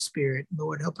Spirit.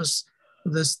 Lord, help us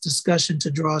with this discussion to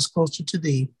draw us closer to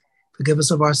thee. Forgive us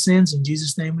of our sins. In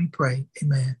Jesus' name we pray.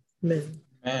 Amen. Amen.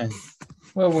 Amen.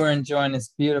 Well, we're enjoying this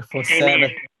beautiful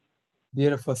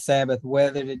Sabbath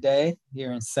weather today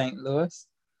here in St. Louis.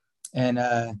 And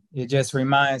it just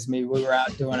reminds me, we were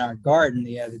out doing our garden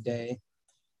the other day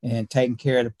and taking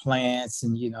care of the plants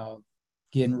and,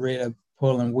 getting rid of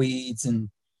pulling weeds and,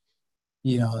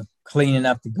 cleaning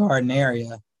up the garden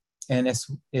area. And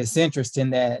it's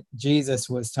interesting that Jesus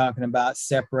was talking about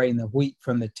separating the wheat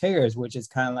from the tares, which is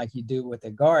kind of like you do with a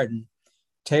garden.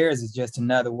 Tares is just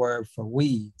another word for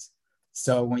weeds.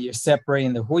 So when you're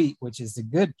separating the wheat, which is the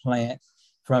good plant,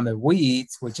 from the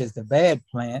weeds, which is the bad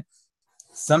plant,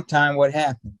 sometime what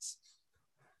happens?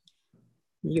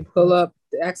 You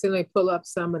accidentally pull up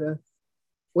some of the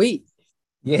wheat.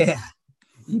 Yeah,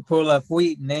 you pull up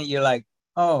wheat and then you're like,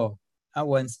 oh, I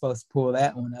wasn't supposed to pull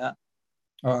that one up.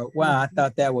 Or, wow, I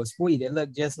thought that was wheat. It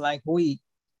looked just like wheat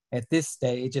at this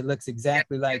stage. It looks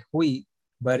exactly like wheat,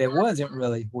 but it wasn't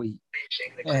really wheat.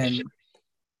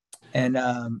 And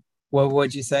what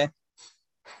would you say?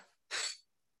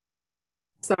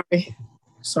 Sorry.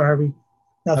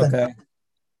 Nothing. Okay.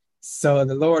 So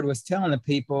the Lord was telling the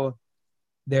people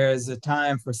there's a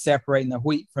time for separating the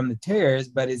wheat from the tares,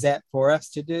 but is that for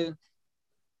us to do?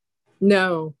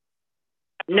 No.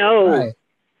 Right.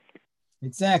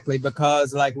 Exactly,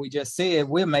 because like we just said,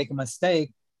 we'll make a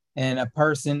mistake and a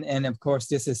person, and of course,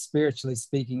 this is spiritually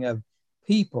speaking of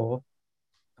people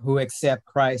who accept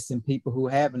Christ and people who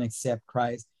haven't accepted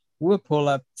Christ. We'll pull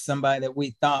up somebody that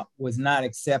we thought was not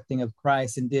accepting of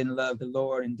Christ and didn't love the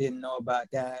Lord and didn't know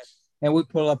about God. And we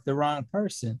pull up the wrong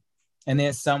person. And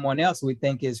then someone else we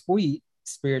think is wheat,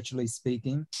 spiritually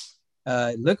speaking,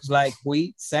 looks like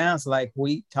wheat, sounds like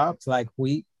wheat, talks like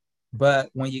wheat. But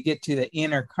when you get to the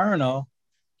inner kernel,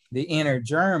 the inner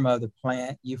germ of the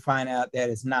plant, you find out that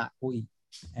it's not wheat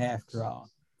after all.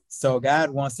 So God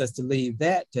wants us to leave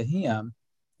that to him.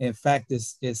 In fact,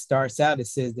 it starts out, it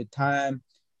says the time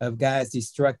of God's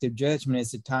destructive judgment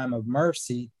is the time of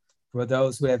mercy for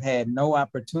those who have had no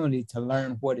opportunity to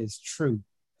learn what is true.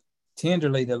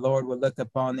 Tenderly, the Lord will look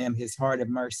upon them. His heart of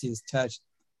mercy is touched.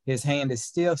 His hand is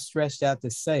still stretched out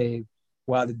to save,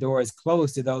 while the door is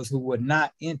closed to those who would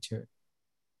not enter.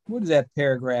 What is that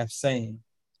paragraph saying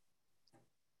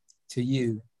to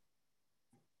you?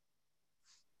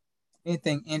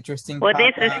 Anything interesting? Well,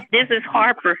 this is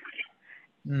Harper.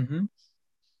 Mm-hmm.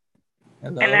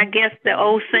 Hello? And I guess the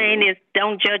old saying is,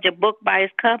 don't judge a book by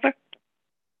its cover.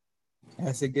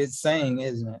 That's a good saying,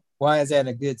 isn't it? Why is that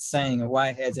a good saying, and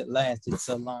why has it lasted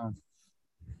so long?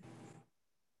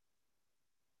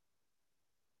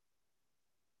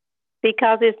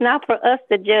 Because it's not for us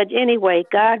to judge anyway.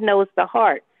 God knows the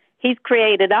heart. He's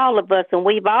created all of us, and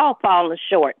we've all fallen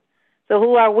short. So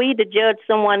who are we to judge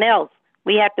someone else?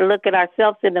 We have to look at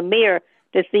ourselves in the mirror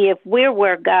to see if we're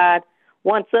where God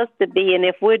wants us to be and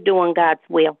if we're doing God's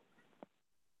will.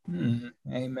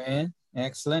 Amen.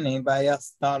 Excellent. Anybody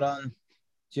else thought on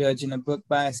judging a book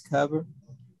by its cover?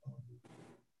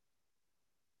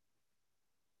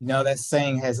 That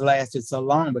saying has lasted so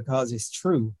long because it's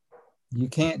true. You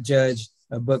can't judge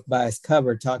a book by its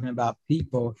cover. Talking about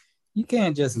people, you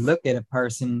can't just look at a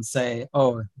person and say,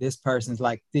 oh, this person's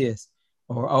like this,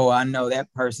 or, oh, I know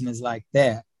that person is like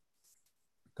that.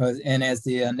 And as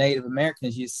the Native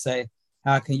Americans used to say,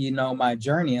 how can you know my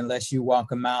journey unless you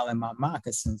walk a mile in my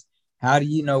moccasins? How do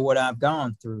you know what I've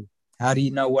gone through? How do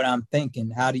you know what I'm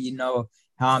thinking? How do you know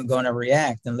how I'm going to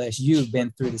react unless you've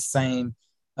been through the same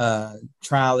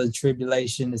trial and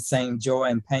tribulation, the same joy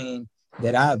and pain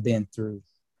that I've been through?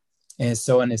 And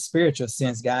so in the spiritual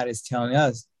sense, God is telling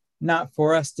us not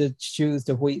for us to choose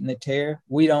the wheat and the tare.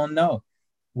 We don't know.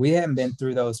 We haven't been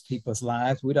through those people's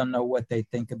lives. We don't know what they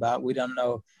think about. We don't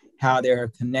know how their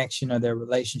connection or their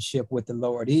relationship with the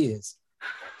Lord is.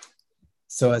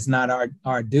 So it's not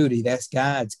our duty. That's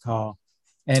God's call.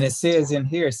 And it says in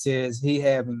here, it says, he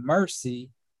having mercy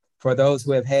for those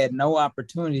who have had no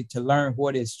opportunity to learn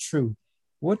what is true.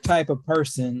 What type of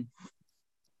person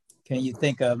can you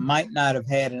think of might not have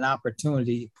had an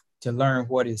opportunity to learn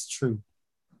what is true?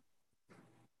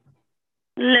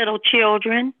 Little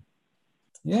children.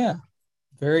 Yeah,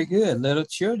 very good. Little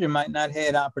children might not have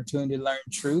had opportunity to learn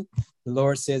truth. The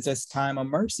Lord says it's time of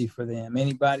mercy for them.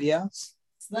 Anybody else?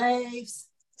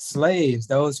 Slaves,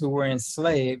 those who were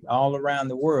enslaved all around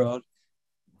the world,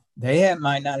 they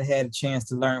might not have had a chance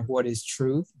to learn what is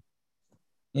truth.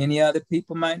 Any other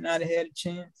people might not have had a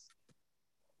chance.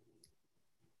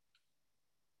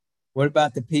 What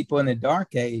about the people in the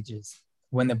dark ages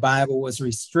when the Bible was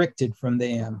restricted from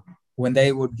them, when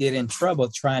they would get in trouble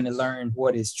trying to learn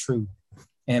what is true?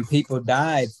 and people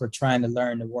died for trying to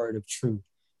learn the word of truth.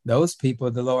 Those people,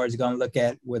 the Lord is going to look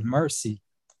at with mercy.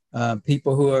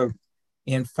 People who are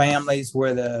in families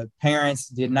where the parents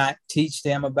did not teach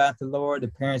them about the Lord, the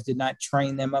parents did not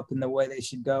train them up in the way they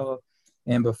should go,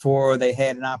 and before they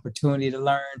had an opportunity to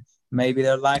learn, maybe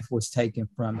their life was taken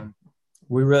from them.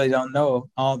 We really don't know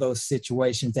all those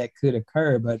situations that could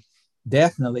occur, but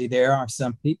definitely there are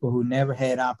some people who never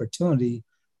had opportunity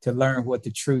to learn what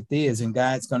the truth is, and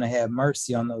God's going to have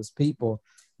mercy on those people.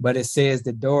 But it says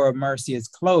the door of mercy is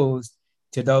closed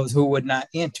to those who would not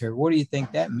enter. What do you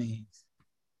think that means?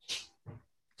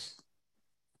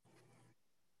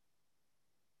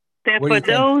 That for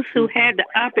those who had the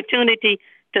opportunity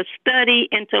to study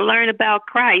and to learn about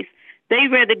Christ, they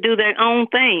rather do their own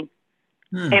thing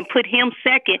and put him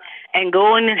second and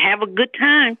go in and have a good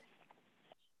time.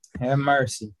 Have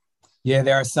mercy. Yeah,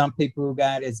 there are some people who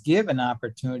God has given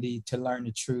opportunity to learn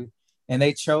the truth, and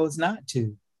they chose not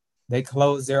to. They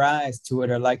closed their eyes to it,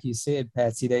 or like you said,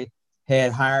 Patsy, they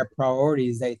had higher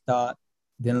priorities, they thought,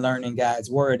 than learning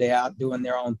God's word. They out doing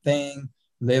their own thing,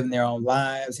 living their own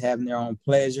lives, having their own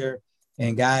pleasure,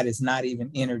 and God has not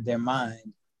even entered their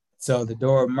mind. So the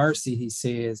door of mercy, he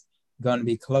says, going to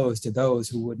be closed to those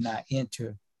who would not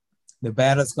enter. The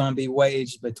battle's going to be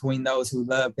waged between those who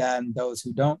love God and those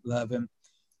who don't love him.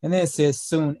 And then it says,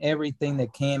 soon everything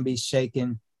that can be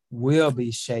shaken will be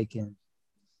shaken,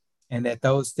 and that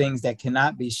those things that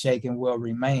cannot be shaken will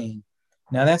remain.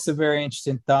 Now, that's a very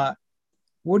interesting thought.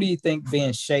 What do you think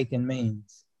being shaken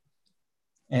means?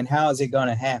 And how is it going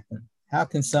to happen? How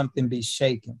can something be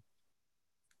shaken?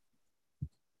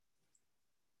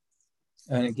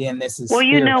 And again, this is well,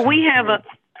 you know, we have a...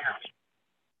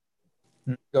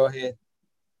 Go ahead.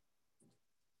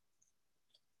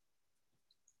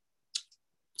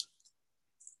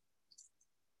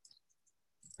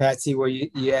 Patsy, were you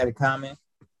had a comment?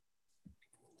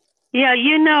 Yeah,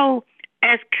 you know,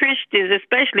 as Christians,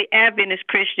 especially Adventist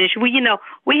Christians,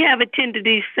 we have a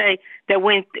tendency to say that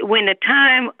when the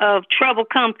time of trouble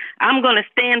comes, I'm going to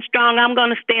stand strong. I'm going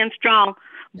to stand strong.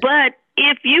 But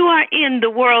if you are in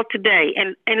the world today,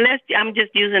 and I'm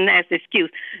just using that as an excuse,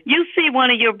 you see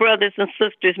one of your brothers and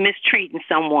sisters mistreating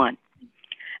someone,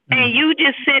 and you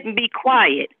just sit and be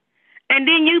quiet. And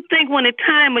then you think when the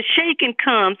time of shaking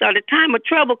comes or the time of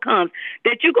trouble comes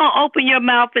that you're going to open your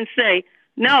mouth and say,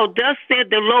 no, thus said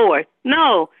the Lord.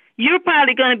 No, you're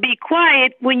probably going to be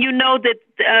quiet when you know that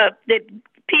that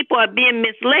people are being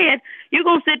misled. You're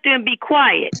going to sit there and be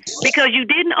quiet because you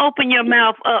didn't open your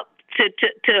mouth up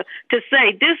to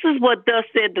say, this is what thus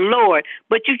said the Lord.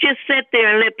 But you just sit there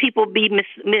and let people be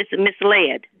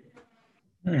misled.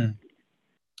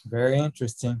 Very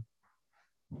interesting.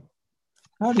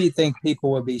 How do you think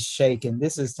people will be shaken?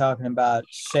 This is talking about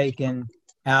shaken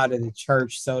out of the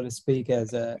church, so to speak,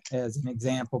 as an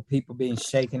example, people being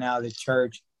shaken out of the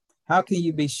church. How can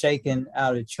you be shaken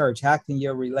out of the church? How can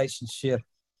your relationship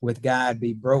with God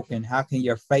be broken? How can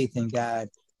your faith in God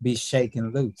be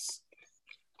shaken loose?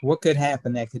 What could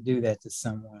happen that could do that to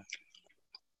someone?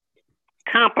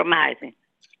 Compromising.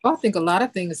 I think a lot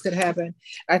of things could happen.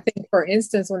 I think, for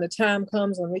instance, when the time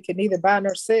comes when we can neither buy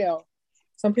nor sell,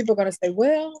 some people are going to say,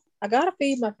 well, I got to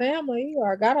feed my family,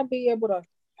 or I got to be able to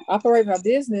operate my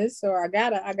business, or I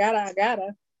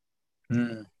gotta.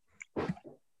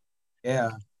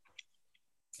 Yeah.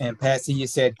 And Patsy, you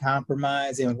said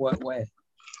compromise in what way?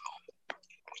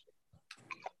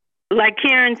 Like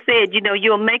Karen said,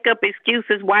 you'll make up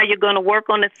excuses why you're going to work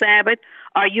on the Sabbath,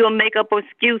 or you'll make up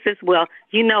excuses. Well,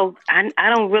 I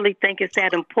don't really think it's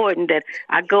that important that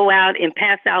I go out and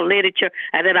pass out literature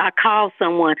or that I call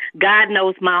someone. God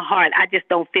knows my heart. I just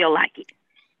don't feel like it.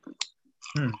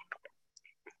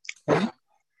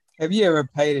 Have you ever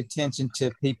paid attention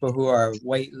to people who are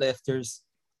weightlifters?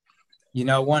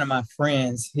 One of my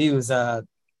friends, he was I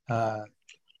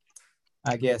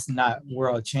guess not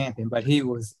world champion, but he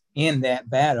was in that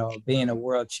battle being a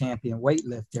world champion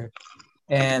weightlifter.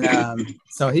 And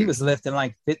so he was lifting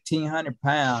like 1,500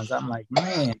 pounds. I'm like,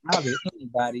 man, how did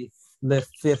anybody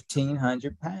lift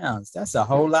 1,500 pounds? That's a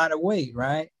whole lot of weight,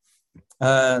 right?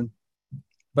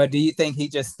 But do you think he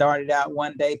just started out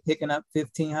one day picking up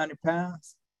 1,500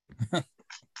 pounds?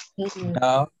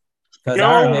 No.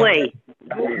 No way.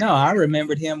 No, I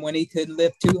remembered him when he couldn't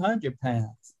lift 200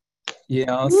 pounds.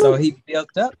 So he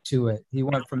built up to it. He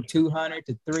went from 200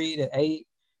 to 3 to 8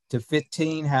 to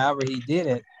 15, however he did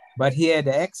it. But he had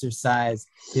to exercise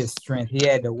his strength. He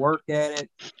had to work at it.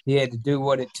 He had to do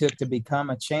what it took to become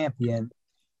a champion.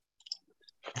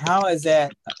 How is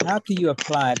that? How can you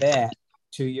apply that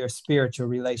to your spiritual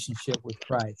relationship with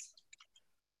Christ?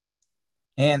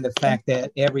 And the fact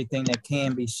that everything that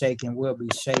can be shaken will be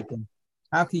shaken.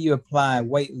 How can you apply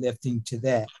weightlifting to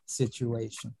that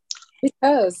situation?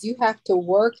 Because you have to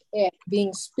work at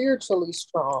being spiritually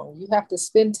strong. You have to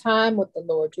spend time with the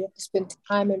Lord. You have to spend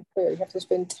time in prayer. You have to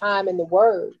spend time in the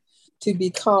Word to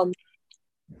become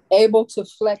able to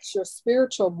flex your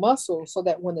spiritual muscles so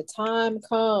that when the time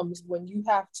comes when you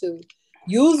have to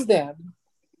use them,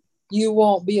 you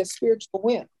won't be a spiritual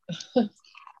wimp.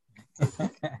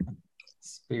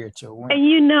 Spiritual wimp. And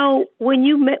you know, when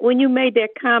you made that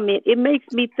comment, it makes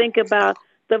me think about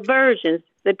the versions,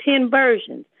 the 10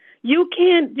 versions. You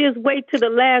can't just wait to the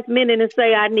last minute and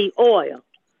say, I need oil.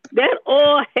 That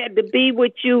oil had to be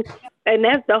with you, and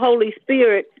that's the Holy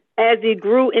Spirit as it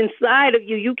grew inside of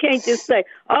you. You can't just say,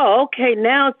 oh, okay,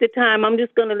 now it's the time. I'm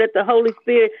just going to let the Holy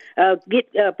Spirit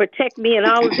protect me and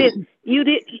all of this.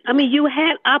 You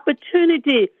had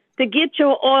opportunity to get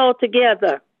your oil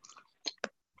together.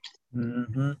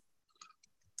 Mm-hmm.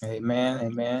 Amen,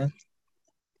 amen.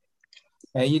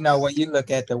 And you know, when you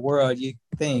look at the world, you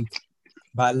think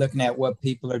by looking at what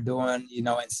people are doing, you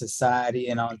know, in society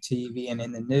and on TV and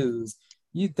in the news,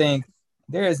 you think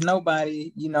there is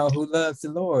nobody, you know, who loves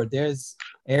the Lord.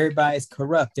 Everybody's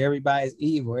corrupt, everybody's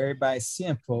evil, everybody's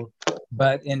sinful.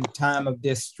 But in time of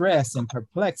distress and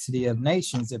perplexity of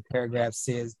nations, the paragraph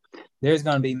says, there's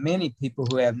going to be many people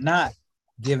who have not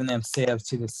given themselves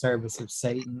to the service of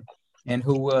Satan and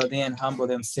who will then humble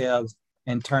themselves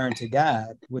and turn to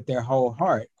God with their whole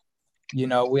heart. You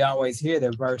know, we always hear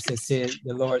the verse that says,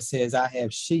 the Lord says, I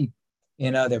have sheep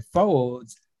in other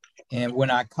folds, and when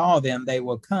I call them, they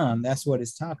will come. That's what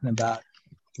it's talking about.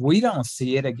 We don't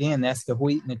see it. Again, that's the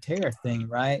wheat and the tare thing,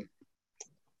 right?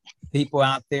 People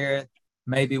out there,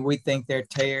 maybe we think they're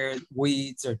tares,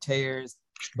 weeds or tares,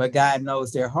 but God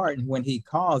knows their heart. And when he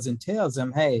calls and tells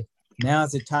them, hey,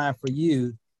 now's the time for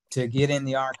you to get in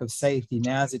the ark of safety.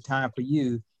 Now's the time for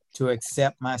you to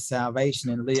accept my salvation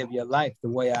and live your life the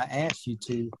way I asked you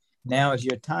to. Now is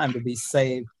your time to be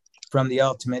saved from the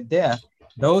ultimate death.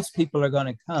 Those people are going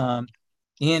to come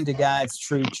into God's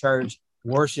true church,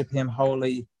 worship him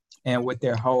wholly and with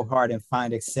their whole heart, and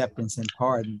find acceptance and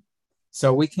pardon.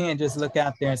 So we can't just look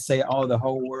out there and say, oh, the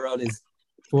whole world is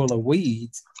full of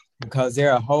weeds, because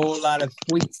there are a whole lot of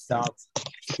wheat stalks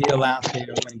still out there.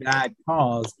 When God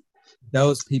calls,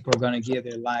 those people are going to give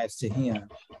their lives to him.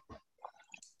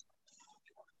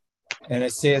 And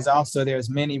it says also there's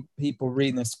many people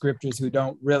reading the scriptures who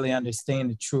don't really understand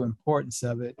the true importance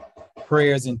of it.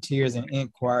 Prayers and tears and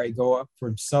inquiry go up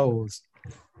from souls,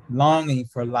 longing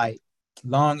for light,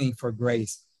 longing for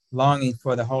grace, longing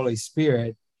for the Holy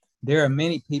Spirit. There are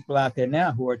many people out there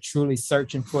now who are truly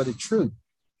searching for the truth.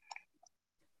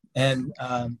 And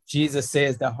Jesus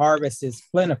says the harvest is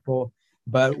plentiful,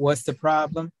 but what's the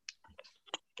problem?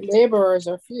 Laborers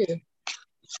are few.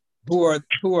 Who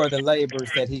are the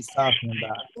laborers that he's talking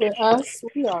about? With us,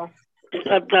 we are.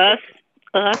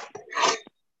 Us.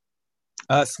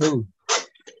 Us who?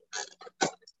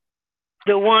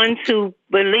 The ones who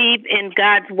believe in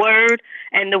God's word,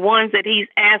 and the ones that he's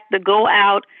asked to go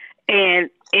out and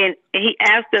he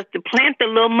asked us to plant the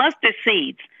little mustard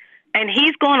seeds. And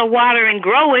he's going to water and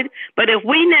grow it. But if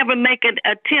we never make an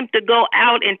attempt to go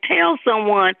out and tell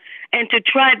someone and to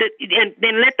try to, and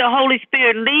then let the Holy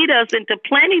Spirit lead us into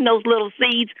planting those little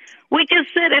seeds, we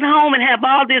just sit at home and have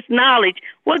all this knowledge.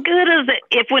 What good is it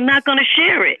if we're not going to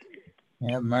share it?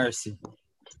 Have mercy.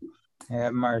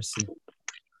 Have mercy.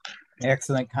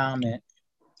 Excellent comment.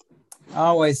 I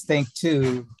always think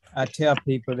too, I tell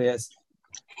people this,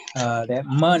 that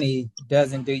money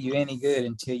doesn't do you any good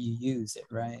until you use it,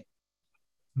 right?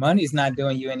 Money's not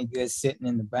doing you any good sitting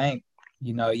in the bank.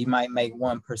 You know, you might make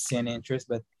 1% interest,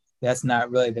 but that's not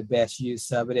really the best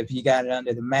use of it. If you got it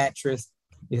under the mattress,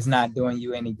 it's not doing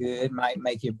you any good. It might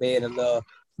make your bed a little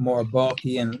more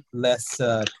bulky and less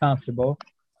comfortable.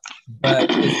 But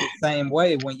it's the same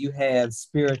way when you have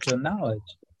spiritual knowledge.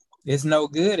 It's no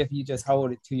good if you just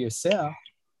hold it to yourself.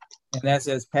 And that's,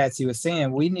 as Patsy was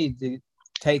saying, we need to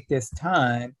take this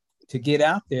time to get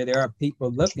out there. There are people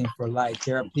looking for light.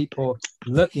 There are people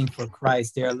looking for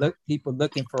Christ. There are people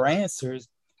looking for answers.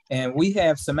 And we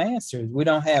have some answers. We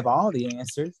don't have all the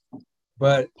answers.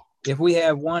 But if we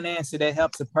have one answer that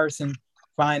helps a person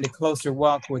find a closer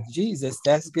walk with Jesus,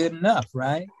 that's good enough,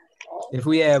 right? If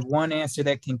we have one answer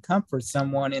that can comfort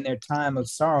someone in their time of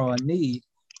sorrow and need,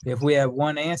 if we have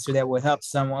one answer that will help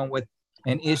someone with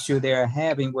an issue they're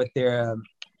having with their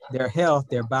health,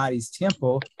 their body's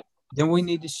temple, then we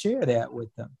need to share that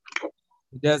with them.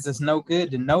 It does us no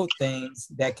good to know things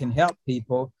that can help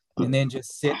people and then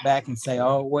just sit back and say,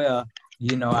 oh, well,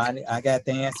 you know, I got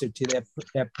the answer to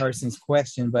that person's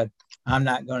question, but I'm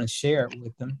not going to share it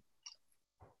with them.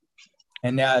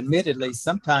 And now, admittedly,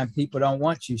 sometimes people don't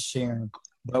want you sharing,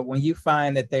 but when you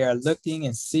find that they are looking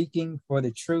and seeking for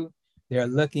the truth, they're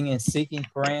looking and seeking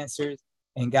for answers,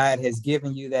 and God has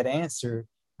given you that answer,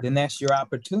 then that's your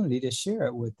opportunity to share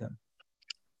it with them.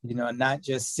 You know, not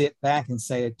just sit back and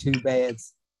say, too bad,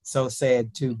 so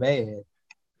sad, too bad.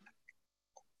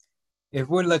 If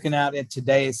we're looking out at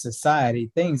today's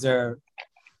society, things are,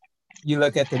 you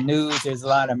look at the news, there's a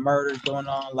lot of murders going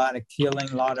on, a lot of killing,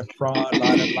 a lot of fraud, a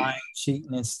lot of lying,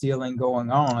 cheating, and stealing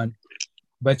going on.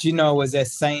 But you know, it was that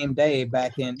same day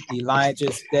back in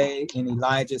Elijah's day, in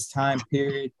Elijah's time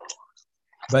period,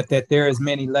 but that there is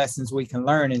many lessons we can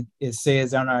learn. And it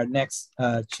says on our next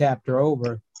chapter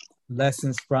over,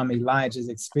 lessons from Elijah's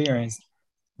experience,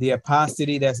 the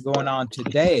apostasy that's going on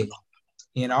today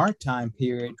in our time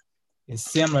period is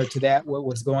similar to that what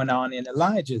was going on in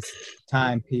Elijah's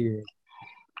time period.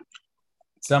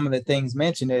 Some of the things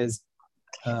mentioned is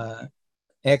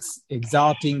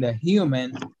exalting the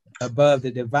human above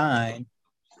the divine,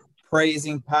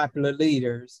 praising popular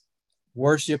leaders,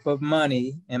 worship of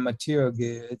money and material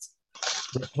goods,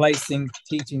 replacing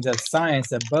teachings of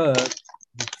science above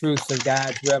the truths of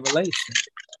God's revelation.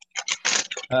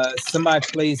 Somebody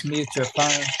please mute your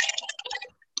phone.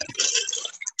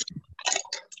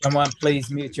 Someone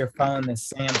please mute your phone, the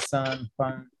Samsung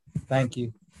phone. Thank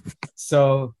you.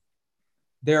 So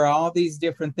there are all these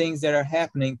different things that are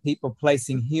happening, people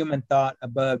placing human thought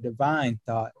above divine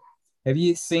thought. Have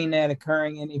you seen that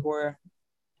occurring anywhere?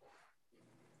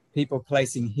 People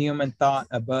placing human thought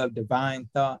above divine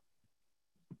thought?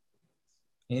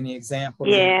 Any examples?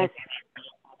 Yes.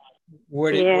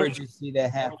 Where did you see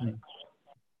that happening?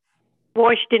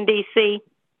 Washington, D.C.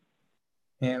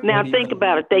 Now think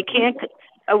about it. They can't,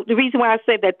 the reason why I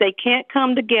say that, they can't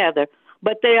come together,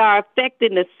 but they are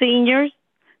affecting the seniors.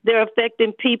 They're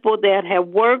affecting people that have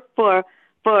worked for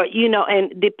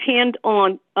and depend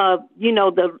on,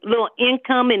 the little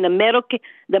income and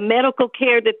the medical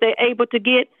care that they're able to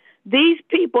get. These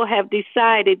people have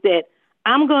decided that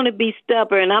I'm going to be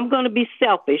stubborn, I'm going to be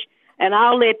selfish, and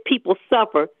I'll let people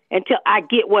suffer until I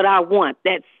get what I want.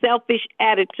 That selfish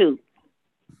attitude.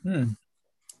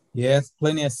 Yes,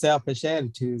 plenty of selfish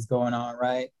attitudes going on,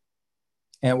 right?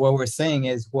 And what we're saying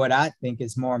is what I think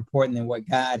is more important than what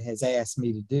God has asked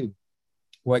me to do.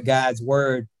 What God's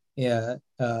word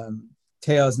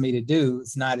tells me to do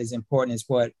is not as important as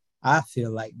what I feel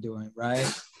like doing, right?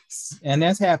 And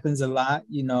that happens a lot.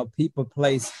 You know, people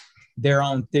place their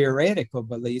own theoretical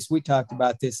beliefs. We talked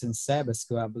about this in Sabbath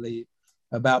school, I believe,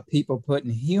 about people putting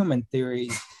human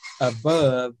theories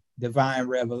above divine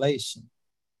revelation.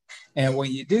 And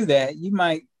when you do that, you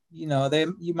might,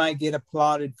 you might get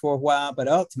applauded for a while, but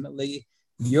ultimately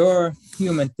your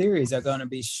human theories are going to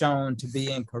be shown to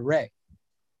be incorrect.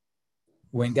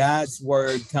 When God's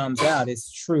word comes out,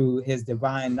 it's true. His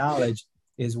divine knowledge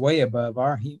is way above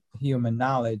our human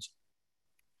knowledge.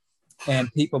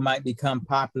 And people might become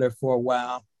popular for a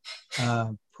while,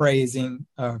 praising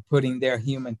or putting their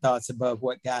human thoughts above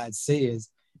what God says.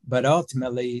 But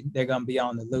ultimately, they're going to be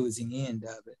on the losing end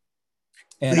of it.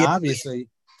 And obviously,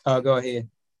 go ahead.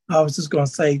 I was just going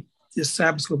to say, this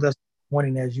Sabbath school lesson this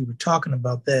morning, as you were talking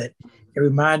about that, it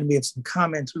reminded me of some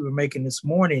comments we were making this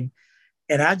morning.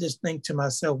 And I just think to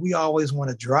myself, we always want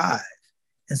to drive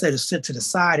instead of sit to the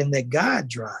side and let God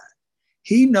drive.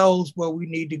 He knows where we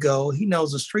need to go. He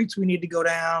knows the streets we need to go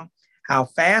down, how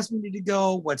fast we need to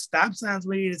go, what stop signs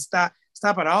we need to stop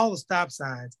at all the stop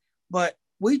signs. But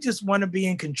we just want to be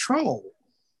in control.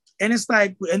 And it's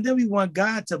like, and then we want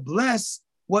God to bless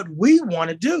what we want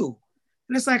to do.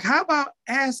 And it's like, how about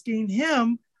asking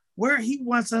him where he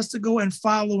wants us to go and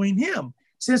following him,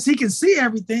 since he can see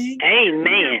everything.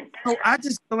 Amen. So I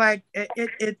just feel like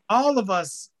it all of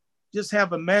us just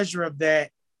have a measure of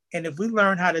that. And if we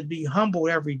learn how to be humble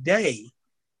every day,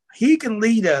 he can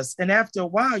lead us. And after a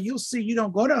while, you'll see you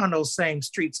don't go down those same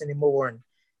streets anymore. And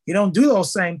you don't do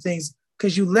those same things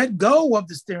because you let go of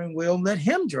the steering wheel and let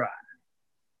him drive.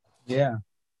 Yeah.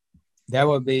 That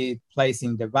would be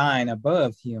placing divine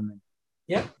above human.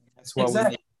 Yeah. That's what we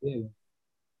need to do.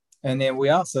 And then we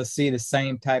also see the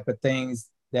same type of things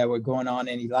that were going on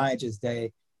in Elijah's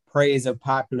day, praise of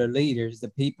popular leaders. The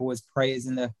people was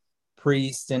praising the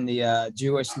priests and the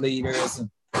Jewish leaders, and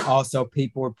also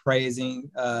people were praising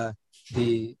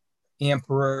the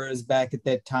emperors back at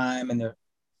that time and the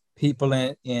people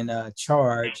in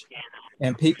charge.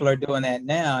 And people are doing that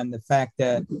now. And the fact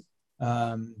that,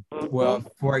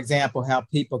 for example, how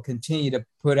people continue to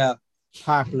put up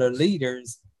popular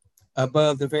leaders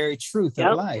above the very truth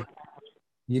of life.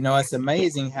 You know, it's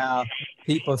amazing how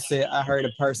people say, I heard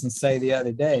a person say the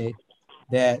other day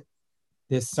that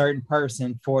this certain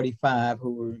person, 45,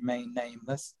 who will remain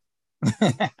nameless,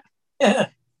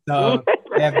 so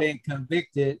have been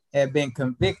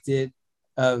convicted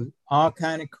of all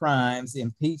kind of crimes,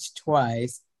 impeached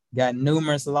twice, got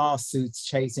numerous lawsuits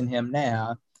chasing him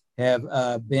now, have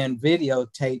been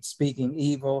videotaped speaking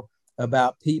evil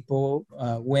about people,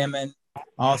 women,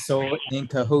 also in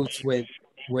cahoots with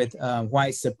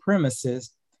white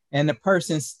supremacists. And the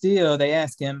person still, they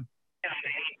ask him,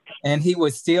 and he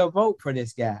would still vote for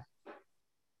this guy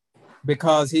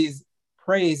because he's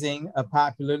praising a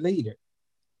popular leader.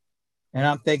 And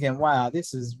I'm thinking, wow,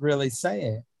 this is really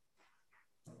sad.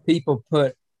 People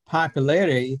put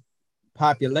popularity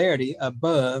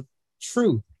above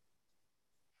truth,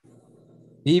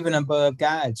 even above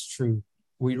God's truth.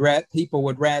 People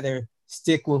would rather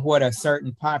stick with what a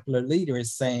certain popular leader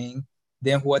is saying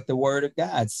than what the word of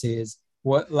God says.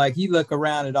 Like you look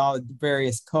around at all the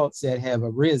various cults that have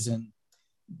arisen,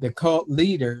 the cult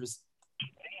leaders,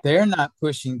 they're not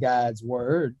pushing God's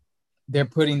word. They're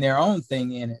putting their own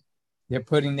thing in it. They're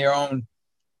putting their own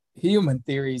human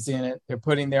theories in it. They're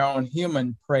putting their own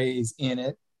human praise in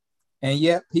it. And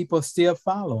yet people still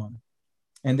follow them.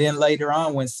 And then later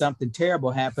on, when something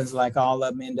terrible happens, like all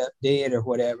of them end up dead or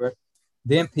whatever,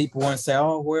 then people want to say,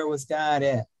 oh, where was God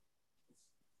at?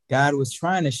 God was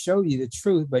trying to show you the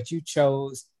truth, but you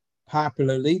chose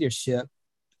popular leadership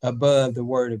above the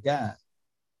word of God.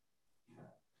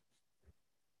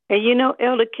 And you know,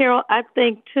 Elder Carol, I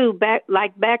think too, back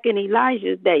in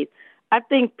Elijah's days, I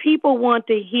think people want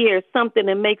to hear something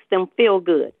that makes them feel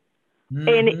good.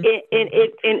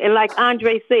 Mm-hmm. And like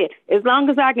Andre said, as long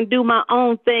as I can do my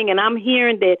own thing and I'm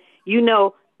hearing that, you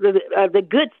know, the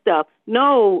good stuff.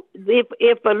 No,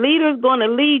 if a leader is going to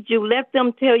lead you, let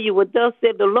them tell you what thus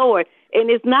said the Lord.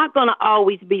 And it's not going to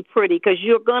always be pretty because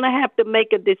you're going to have to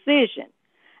make a decision.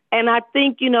 And I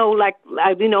think, you know, like,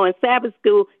 you know, in Sabbath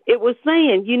school, it was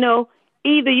saying, you know,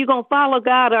 either you're going to follow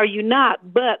God or you're not.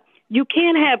 But you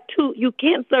can't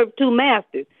serve two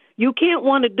masters. You can't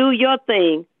want to do your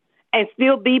thing and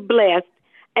still be blessed.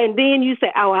 And then you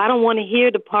say, oh, I don't want to hear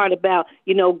the part about,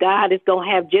 you know, God is going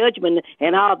to have judgment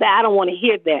and all that. I don't want to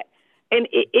hear that. And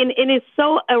it's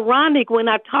so ironic when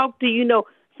I talk to, you know,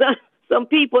 some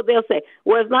people, they'll say,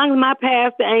 well, as long as my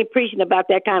pastor ain't preaching about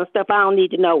that kind of stuff, I don't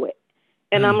need to know it.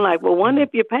 And I'm like, well, wonder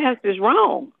if your pastor's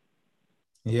wrong.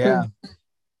 Yeah.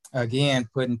 Again,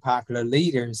 putting popular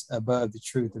leaders above the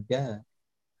truth of God.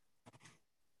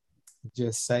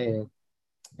 Just sad.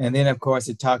 And then, of course,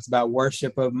 it talks about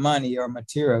worship of money or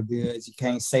material goods. You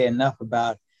can't say enough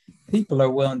about people are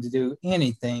willing to do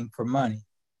anything for money.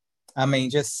 I mean,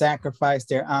 just sacrifice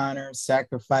their honor,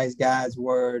 sacrifice God's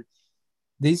word.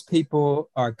 These people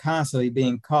are constantly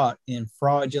being caught in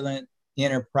fraudulent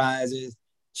enterprises,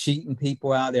 cheating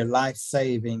people out of their life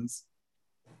savings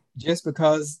just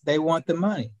because they want the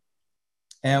money.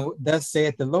 And thus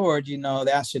saith the Lord, you know,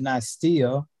 thou should not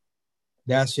steal,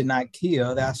 thou should not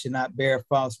kill, thou should not bear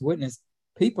false witness.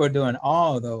 People are doing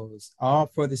all those, all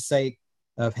for the sake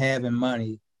of having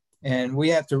money. And we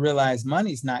have to realize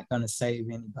money's not going to save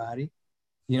anybody.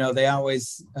 You know, they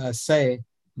always say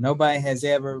nobody has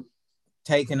ever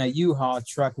taken a U-Haul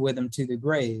truck with them to the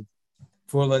grave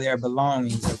full of their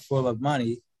belongings or full of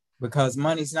money, because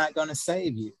money's not going to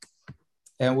save you.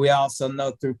 And we also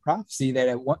know through prophecy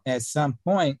that at some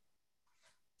point,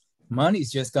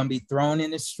 money's just going to be thrown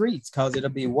in the streets because it'll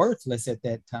be worthless at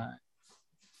that time.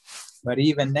 But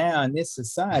even now in this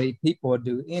society, people will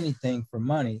do anything for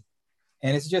money,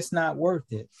 and it's just not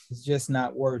worth it. It's just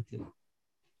not worth it.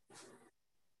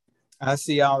 I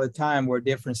see all the time where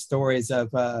different stories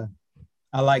of,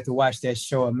 I like to watch that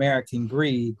show, American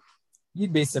Greed.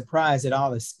 You'd be surprised at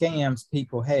all the scams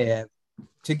people have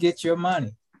to get your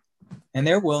money. And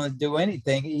they're willing to do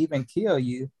anything, even kill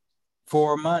you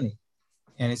for money.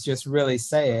 And it's just really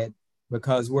sad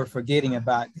because we're forgetting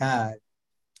about God.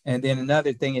 And then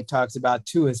another thing it talks about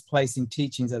too is placing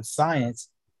teachings of science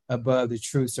above the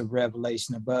truths of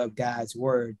revelation, above God's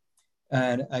word.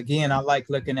 And again, I like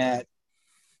looking at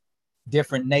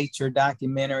different nature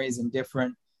documentaries and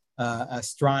different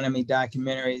astronomy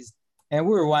documentaries. And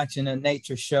we were watching a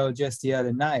nature show just the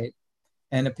other night,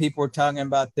 and the people were talking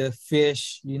about the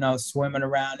fish, you know, swimming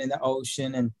around in the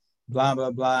ocean and blah, blah,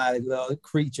 blah, little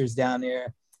creatures down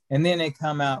there. And then they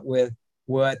come out with,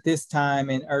 well, at this time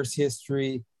in Earth's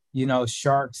history, you know,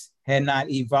 sharks had not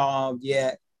evolved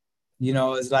yet. You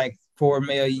know, it's like 4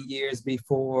 million years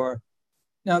before.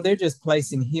 No, they're just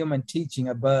placing human teaching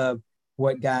above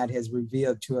what God has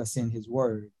revealed to us in his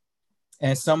word.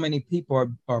 And so many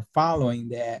people are following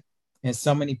that, and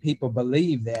so many people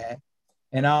believe that.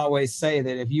 And I always say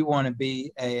that if you want to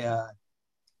be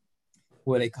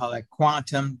what they call it,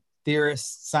 quantum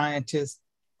theorist scientists.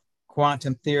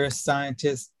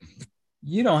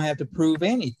 You don't have to prove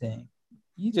anything.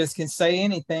 You just can say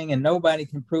anything and nobody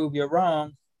can prove you're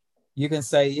wrong. You can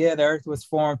say, yeah, the earth was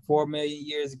formed 4 million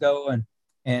years ago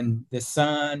and the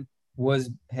sun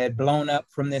had blown up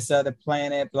from this other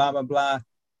planet, blah, blah, blah.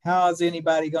 How is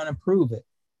anybody going to prove it?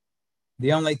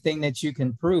 The only thing that you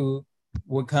can prove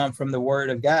would come from the word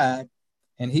of God.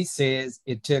 And he says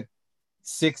it took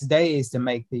 6 days to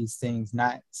make these things,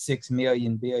 not 6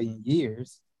 million billion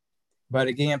years. But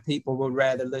again, people would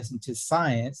rather listen to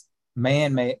science,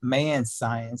 man's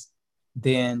science,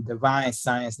 than divine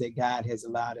science that God has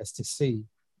allowed us to see.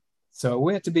 So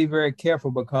we have to be very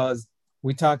careful, because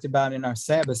we talked about in our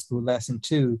Sabbath school lesson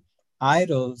too,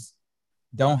 idols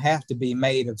don't have to be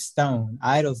made of stone.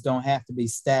 Idols don't have to be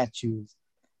statues.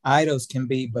 Idols can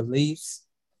be beliefs.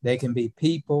 They can be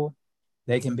people.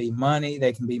 They can be money.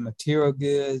 They can be material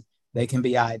goods. They can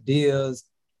be ideas.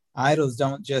 Idols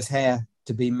don't just have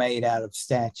to be made out of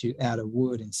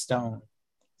wood and stone.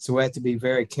 So we have to be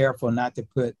very careful not to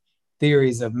put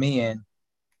theories of men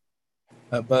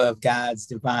above God's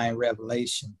divine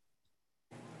revelation.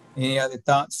 Any other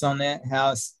thoughts on that?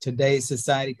 How today's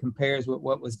society compares with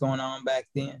what was going on back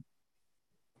then?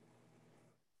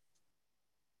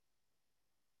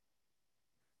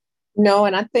 No,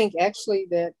 and I think actually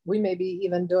that we may be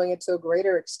even doing it to a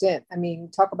greater extent. I mean,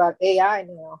 talk about AI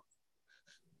now,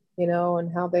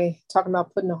 and how they talking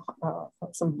about putting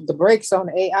the brakes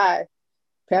on AI.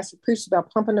 Pastor preached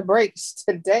about pumping the brakes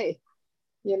today,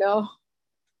 and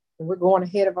we're going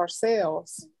ahead of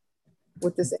ourselves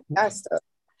with this AI stuff.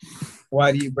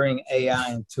 Why do you bring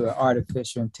AI into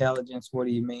artificial intelligence? What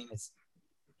do you mean?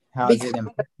 How is it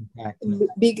impacting?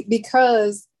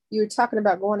 Because you're talking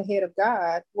about going ahead of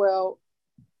God. Well,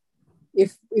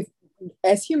 if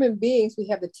as human beings, we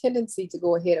have the tendency to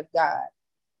go ahead of God.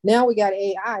 Now we got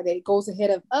AI that goes ahead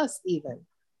of us even.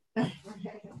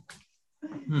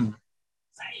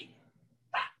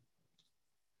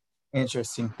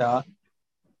 Interesting thought.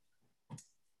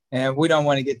 And we don't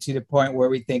want to get to the point where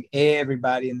we think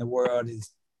everybody in the world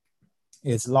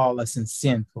is lawless and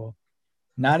sinful.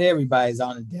 Not everybody's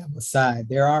on the devil's side.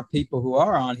 There are people who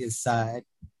are on his side,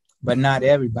 but not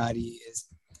everybody is.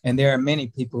 And there are many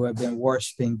people who have been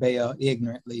worshiping Baal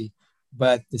ignorantly,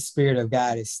 but the Spirit of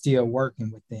God is still working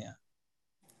with them.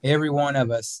 Every one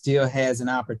of us still has an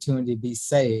opportunity to be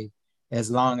saved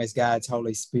as long as God's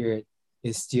Holy Spirit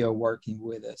is still working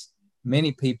with us.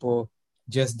 Many people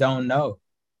just don't know.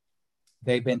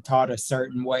 They've been taught a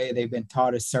certain way. They've been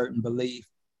taught a certain belief,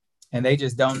 and they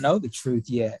just don't know the truth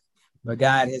yet. But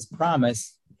God has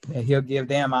promised that he'll give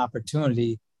them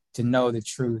opportunity to know the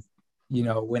truth,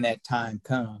 when that time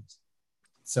comes.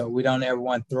 So we don't ever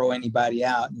want to throw anybody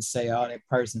out and say, oh, that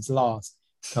person's lost,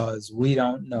 because we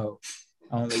don't know.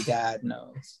 Only God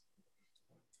knows.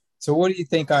 So what do you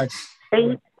think Go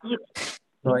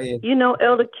ahead.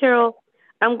 Elder Carol,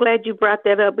 I'm glad you brought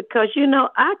that up, because,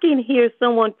 I can hear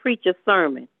someone preach a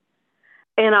sermon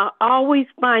and I always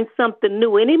find something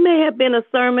new. And it may have been a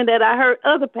sermon that I heard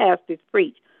other pastors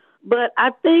preach. But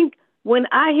I think when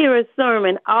I hear a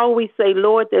sermon, I always say,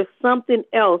 Lord, there's something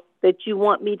else that you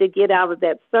want me to get out of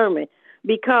that sermon,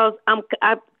 because I'm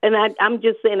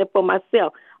just saying it for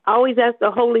myself. I always ask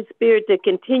the Holy Spirit to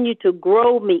continue to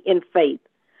grow me in faith.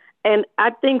 And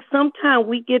I think sometimes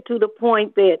we get to the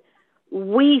point that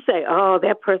we say, oh,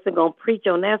 that person going to preach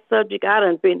on that subject. I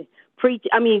done been preach.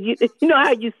 I mean, you know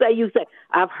how you say,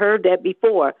 I've heard that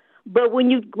before. But when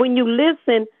you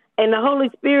listen and the Holy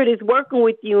Spirit is working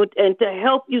with you and to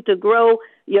help you to grow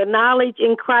your knowledge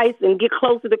in Christ and get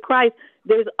closer to Christ,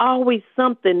 there's always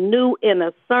something new in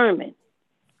a sermon.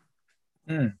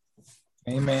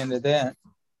 Amen to that.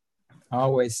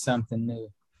 Always something new.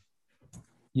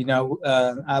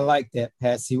 I like that,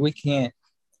 Patsy.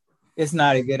 It's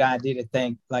not a good idea to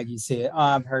think, like you said, oh,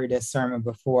 I've heard that sermon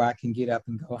before, I can get up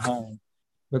and go home.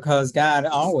 Because God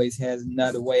always has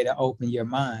another way to open your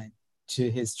mind to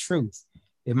his truth.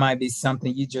 It might be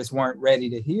something you just weren't ready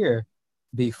to hear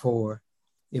before.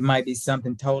 It might be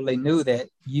something totally new that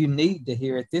you need to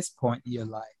hear at this point in your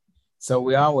life. So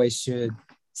we always should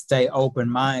stay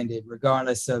open-minded,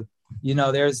 regardless of,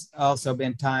 there's also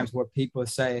been times where people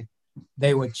say,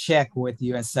 they would check with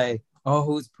you and say, oh,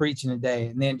 who's preaching today?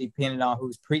 And then depending on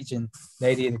who's preaching,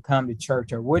 they'd either come to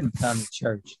church or wouldn't come to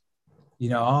church.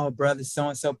 Oh, brother,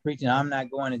 so-and-so preaching, I'm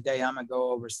not going today. I'm going to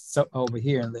go over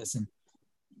here and listen.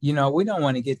 We don't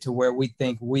want to get to where we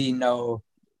think we know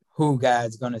who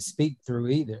God's going to speak through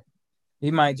either. He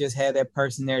might just have that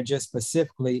person there just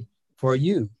specifically for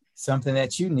you, something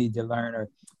that you need to learn or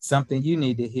something you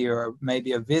need to hear, or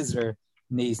maybe a visitor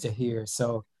needs to hear.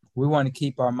 So we want to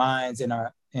keep our minds and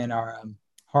our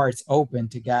hearts open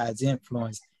to God's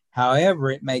influence.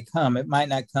 However it may come, it might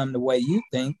not come the way you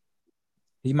think.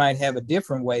 He might have a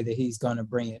different way that he's going to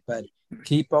bring it, but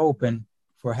keep open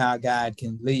for how God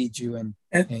can lead you. And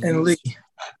Lee,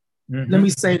 let me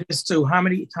say this too. How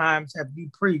many times have you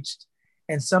preached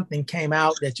and something came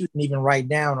out that you didn't even write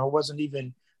down or wasn't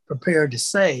even prepared to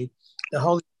say? The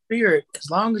Holy Spirit, as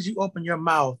long as you open your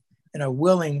mouth and are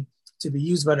willing to be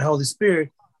used by the Holy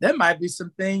Spirit, there might be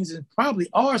some things, and probably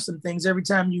are some things every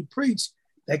time you preach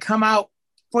that come out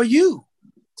for you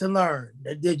to learn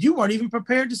that you weren't even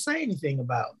prepared to say anything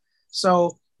about.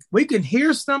 So we can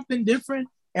hear something different,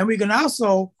 and we can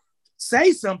also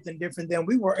say something different than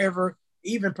we were ever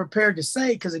even prepared to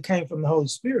say, because it came from the Holy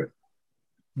Spirit.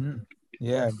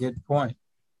 Yeah, good point.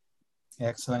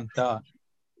 Excellent thought.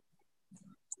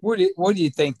 What do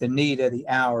you think the need of the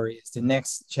hour is? The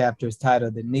next chapter is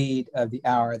titled The Need of the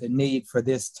Hour, the need for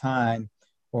this time,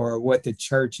 or what the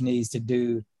church needs to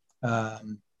do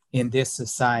in this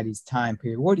society's time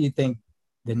period. What do you think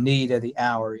the need of the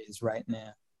hour is right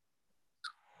now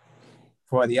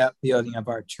for the upbuilding of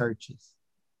our churches?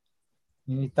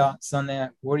 Any thoughts on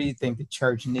that? What do you think the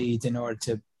church needs in order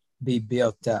to be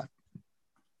built up?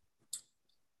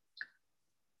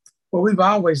 Well, we've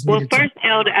always needed. Well, first,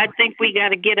 Elder, I think we got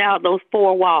to get out those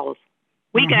four walls.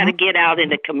 We got to get out in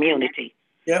the community.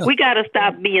 Yeah. We got to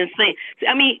stop being seen.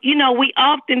 I mean, you know, we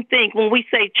often think when we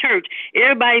say church,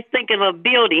 everybody's thinking of a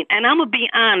building. And I'm going to be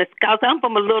honest, because I'm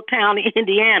from a little town in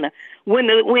Indiana. When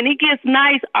it gets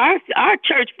nice, our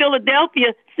church,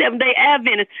 Philadelphia Seventh-day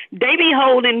Adventist, they be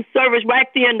holding service right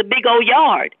there in the big old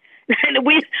yard. And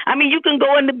you can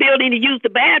go in the building and use the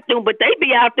bathroom, but they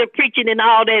be out there preaching in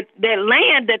all that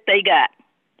land that they got.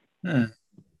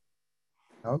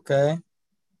 Okay.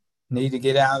 Need to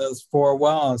get out of those four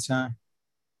walls, huh?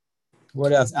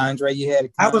 What else, Andre? You had a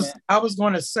comment? I was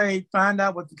going to say, find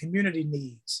out what the community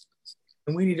needs,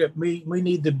 and we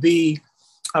need to be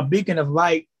a beacon of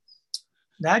light,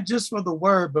 not just for the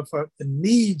word, but for the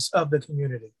needs of the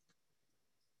community.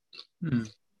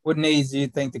 What needs do you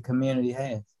think the community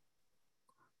has?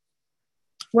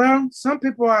 Well, some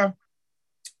people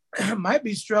might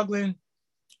be struggling.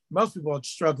 Most people are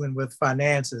struggling with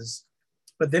finances,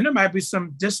 but then there might be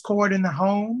some discord in the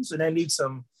homes, and they need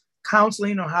some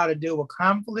counseling on how to deal with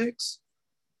conflicts.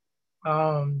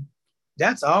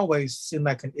 That's always seemed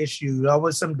like an issue.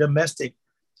 Always some domestic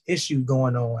issue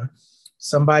going on.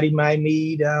 Somebody might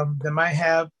need. They might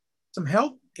have some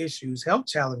health issues, health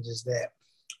challenges that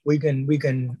we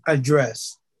can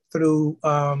address through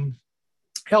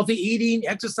healthy eating,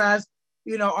 exercise.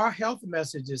 You know, our health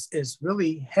message is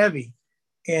really heavy,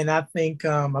 and I think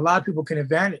a lot of people can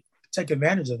take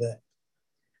advantage of that.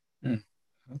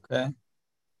 Okay.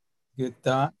 Good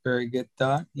thought. Very good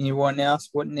thought. Anyone else?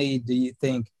 What need do you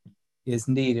think is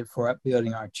needed for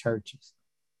upbuilding our churches?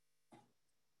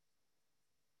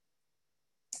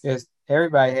 Yes,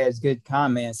 everybody has good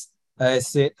comments.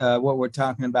 What we're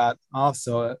talking about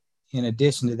also, in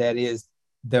addition to that, is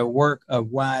the work of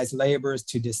wise laborers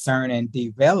to discern and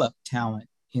develop talent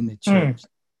in the church,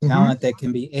 talent that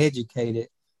can be educated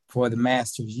for the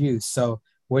master's use. So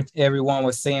what everyone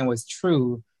was saying was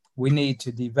true. We need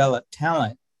to develop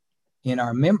talent in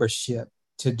our membership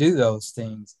to do those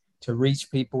things, to reach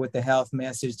people with the health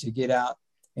message, to get out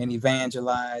and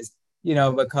evangelize,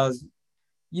 because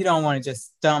you don't want to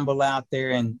just stumble out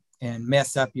there and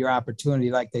mess up your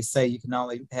opportunity. Like they say, you can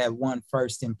only have one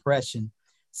first impression.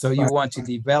 So you want to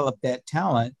develop that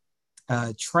talent.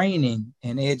 Training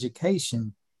and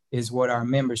education is what our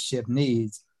membership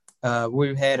needs.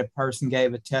 We've had a person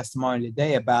gave a testimony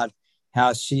today about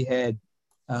how she had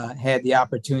had the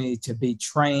opportunity to be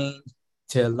trained,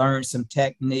 to learn some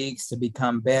techniques, to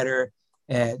become better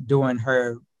at doing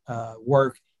her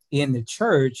work in the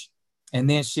church. And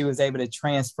then she was able to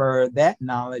transfer that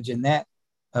knowledge and that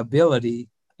ability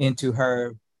into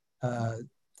her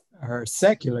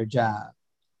secular job.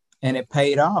 And it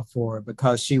paid off for her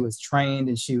because she was trained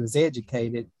and she was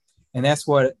educated. And that's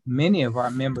what many of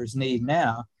our members need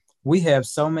now. We have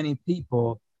so many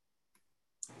people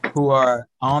who are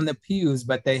on the pews,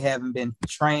 but they haven't been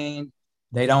trained.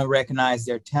 They don't recognize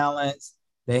their talents.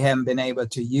 They haven't been able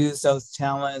to use those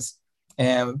talents,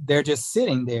 and they're just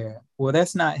sitting there. Well,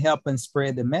 that's not helping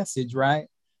spread the message, right?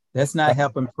 That's not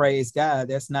helping praise God.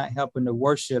 That's not helping to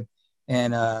worship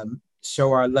and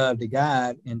show our love to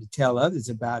God and to tell others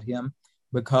about him,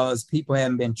 because people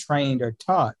haven't been trained or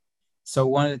taught. So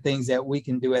one of the things that we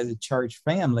can do as a church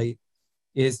family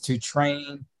is to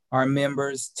train our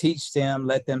members, teach them,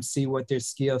 let them see what their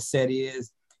skill set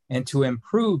is, and to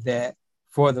improve that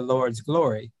for the Lord's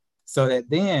glory. so that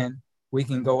then we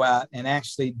can go out and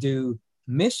actually do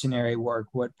missionary work,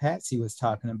 what Patsy was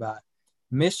talking about.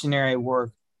 Missionary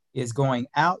work is going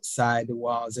outside the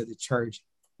walls of the church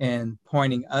and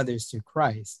pointing others to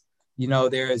Christ. You know,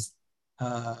 there's,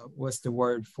 what's the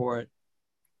word for it?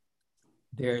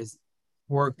 There's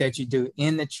work that you do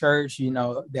in the church, you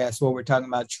know, that's what we're talking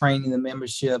about, training the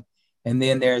membership. And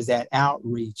then there's that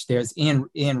outreach. There's in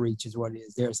reach is what it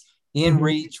is. There's in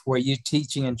reach where you're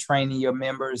teaching and training your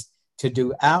members to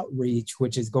do outreach,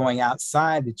 which is going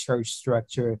outside the church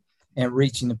structure and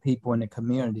reaching the people in the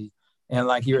community. And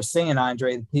like you were saying,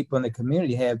 Andre, the people in the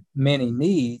community have many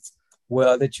needs.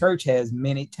 Well, the church has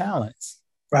many talents,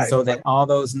 right? So that all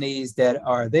those needs that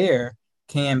are there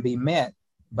can be met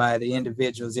by the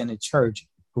individuals in the church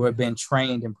who have been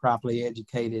trained and properly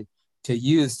educated to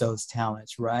use those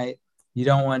talents, right? You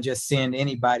don't want to just send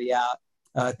anybody out.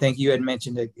 I think you had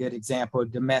mentioned a good example,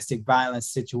 domestic violence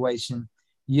situation.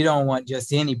 You don't want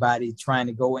just anybody trying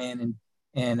to go in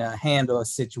and handle a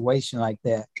situation like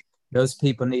that. Those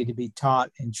people need to be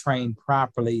taught and trained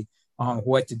properly on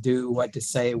what to do, what to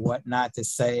say, what not to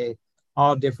say,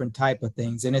 all different type of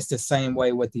things. And it's the same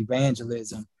way with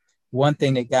evangelism. One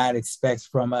thing that God expects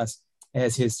from us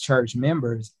as his church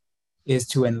members is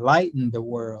to enlighten the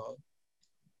world.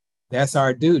 That's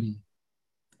our duty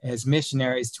as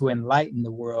missionaries, to enlighten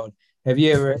the world. Have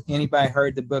you ever, anybody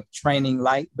heard the book Training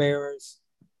Light Bearers?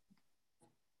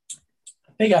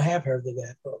 I think I have heard of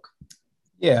that book.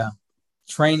 Yeah.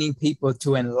 Training people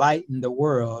to enlighten the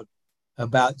world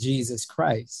about Jesus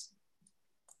Christ.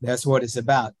 That's what it's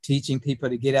about. Teaching people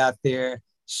to get out there,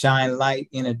 shine light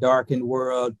in a darkened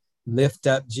world, lift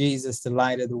up Jesus, the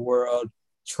light of the world,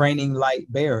 training light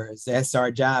bearers. That's our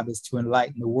job, is to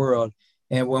enlighten the world.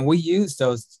 And when we use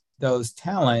those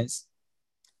talents,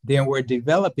 then we're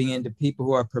developing into people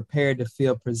who are prepared to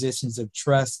fill positions of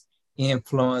trust,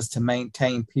 influence, to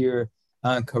maintain pure,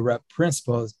 uncorrupt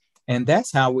principles. And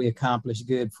that's how we accomplish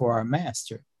good for our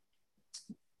master.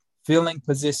 Filling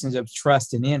positions of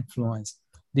trust and influence.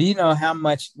 Do you know how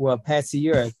much, well, Patsy,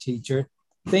 you're a teacher.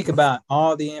 Think about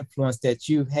all the influence that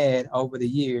you've had over the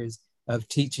years of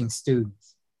teaching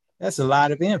students. That's a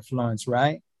lot of influence,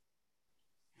 right?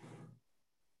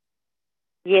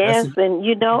 Yes, and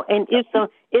you know, and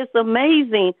it's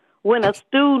amazing when a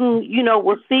student, you know,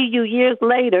 will see you years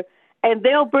later and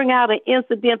they'll bring out an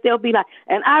incident. They'll be like,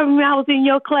 and I remember I was in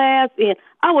your class and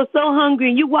I was so hungry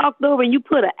and you walked over and you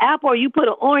put an apple or you put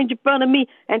an orange in front of me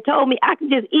and told me I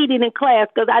could just eat it in class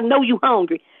because I know you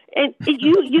hungry. And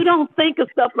you don't think of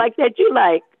stuff like that. You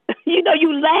like, you know,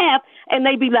 you laugh and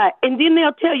they be like, and then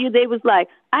they'll tell you they was like,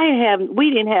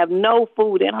 we didn't have no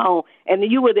food at home. And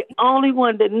you were the only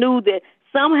one that knew that.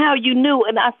 Somehow you knew.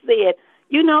 And I said,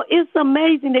 you know, it's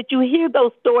amazing that you hear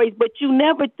those stories, but you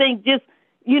never think just,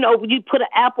 you know, you put an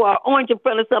apple or orange in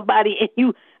front of somebody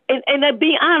and to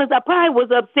be honest, I probably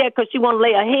was upset because she want to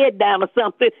lay her head down or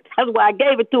something. That's why I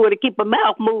gave it to her, to keep her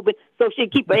mouth moving so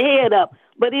she'd keep her head up.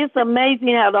 But it's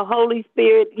amazing how the Holy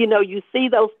Spirit, you know, you see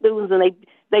those students and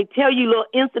they tell you little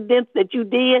incidents that you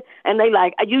did and they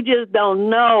like, you just don't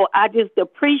know. I just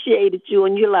appreciated you.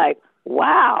 And you're like,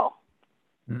 wow.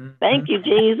 Thank you,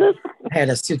 Jesus. I had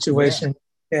a situation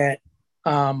that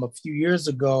a few years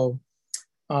ago,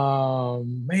 it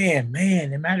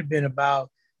might have been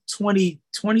about 20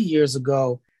 years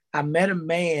ago. I met a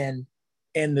man,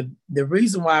 and the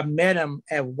reason why I met him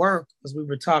at work was we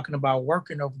were talking about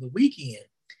working over the weekend.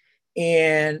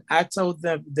 And I told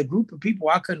the group of people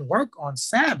I couldn't work on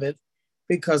Sabbath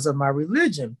because of my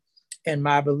religion and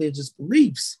my religious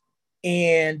beliefs.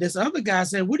 And this other guy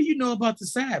said, "What do you know about the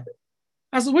Sabbath?"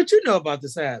 I said, "What you know about the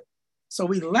Sabbath?" So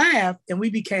we laughed and we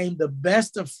became the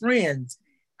best of friends.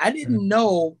 I didn't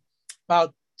know,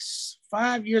 about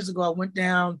 5 years ago, I went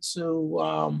down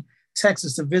to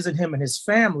Texas to visit him and his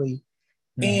family.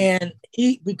 And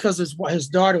because his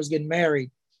daughter was getting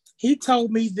married, he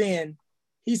told me then,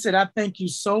 he said, "I thank you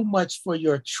so much for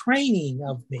your training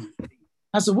of me."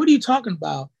 I said, "What are you talking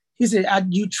about?" He said,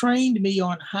 "You trained me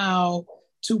on how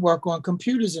to work on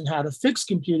computers and how to fix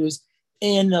computers.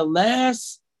 In the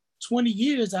last 20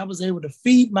 years, I was able to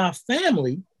feed my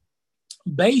family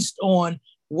based on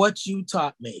what you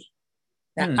taught me."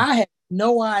 Now, I had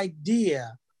no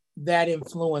idea that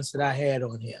influence that I had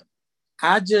on him.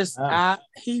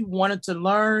 He wanted to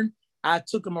learn. I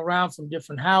took him around from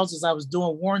different houses. I was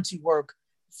doing warranty work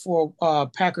for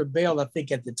Packard Bell, I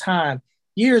think at the time,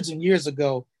 years and years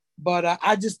ago. But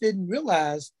I just didn't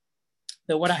realize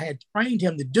that what I had trained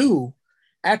him to do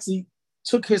actually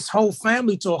took his whole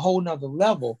family to a whole nother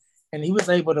level. And he was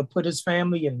able to put his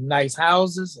family in nice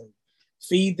houses and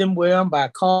feed them well and buy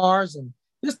cars, and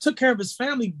just took care of his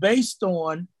family based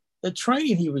on the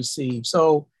training he received.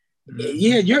 So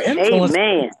yeah, your influence,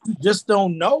 Amen. you just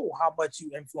don't know how much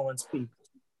you influence people.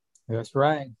 That's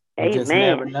right. You Amen. just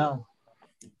never know.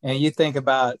 And you think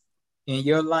about in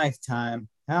your lifetime,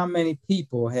 how many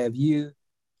people have you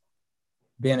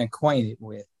been acquainted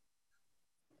with?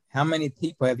 How many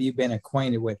people have you been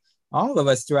acquainted with? All of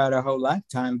us throughout our whole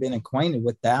lifetime been acquainted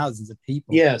with thousands of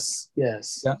people. Yes.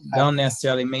 Don't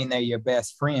necessarily mean they're your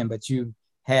best friend, but you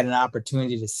had an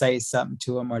opportunity to say something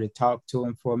to them or to talk to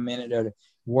them for a minute or to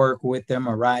work with them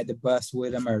or ride the bus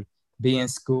with them or be in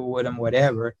school with them,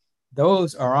 whatever.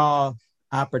 Those are all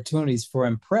opportunities for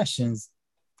impressions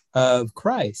of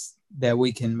Christ that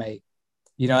we can make.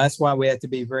 That's why we have to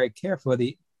be very careful.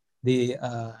 The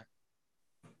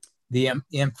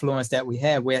influence that we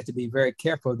have, we have to be very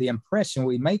careful. The impression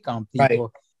we make on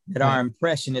people, that our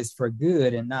impression is for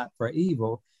good and not for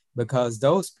evil, because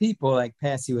those people, like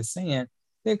Patsy was saying,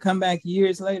 they'll come back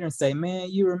years later and say,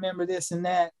 man, you remember this and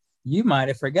that? You might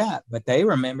have forgot, but they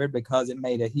remembered because it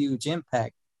made a huge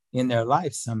impact in their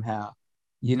life somehow.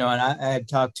 And I had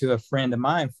talked to a friend of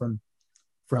mine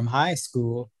from high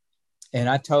school, and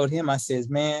I told him, I says,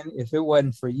 man, if it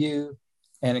wasn't for you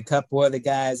and a couple other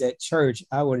guys at church,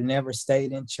 I would have never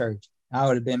stayed in church. I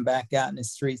would have been back out in the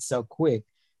streets so quick.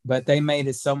 But they made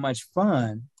it so much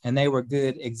fun, and they were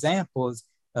good examples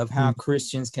of how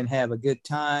Christians can have a good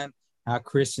time, how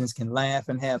Christians can laugh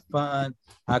and have fun,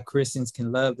 how Christians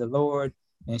can love the Lord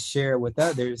and share with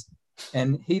others.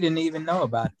 And he didn't even know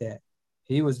about that.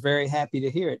 He was very happy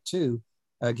to hear it too.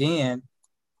 Again,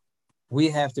 we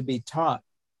have to be taught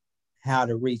how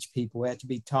to reach people. We have to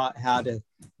be taught how to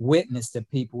witness to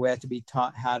people. We have to be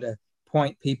taught how to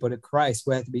point people to Christ.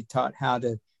 We have to be taught how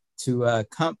to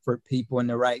comfort people in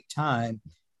the right time.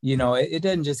 It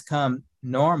doesn't just come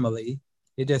normally.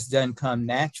 It just doesn't come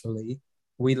naturally.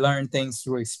 We learn things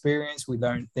through experience. We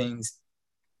learn things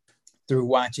through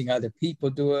watching other people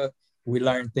do it. We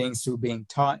learn things through being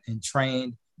taught and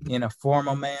trained in a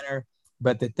formal manner.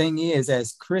 But the thing is,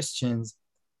 as Christians,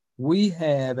 we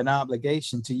have an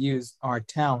obligation to use our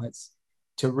talents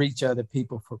to reach other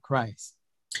people for Christ.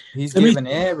 He's given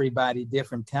everybody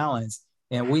different talents,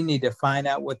 and we need to find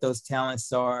out what those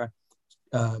talents are,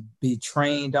 be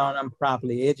trained on them,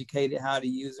 properly educated how to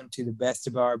use them to the best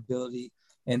of our ability,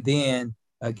 and then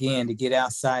again to get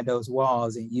outside those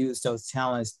walls and use those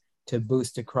talents to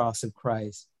boost the cross of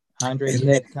Christ. Andre, you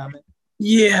had a comment?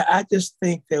 Yeah, I just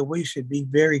think that we should be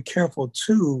very careful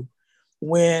too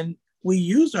when we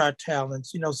use our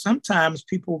talents. Sometimes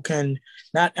people can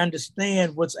not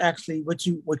understand what's actually what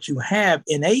you have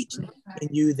innate in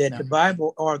you that the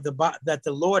Bible or that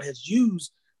the Lord has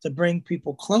used to bring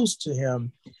people close to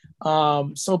Him.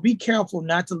 So be careful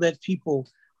not to let people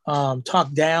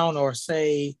talk down or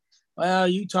say, well,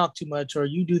 you talk too much or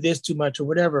you do this too much or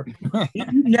whatever.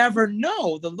 You never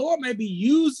know. The Lord may be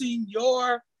using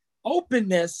your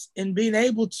openness in being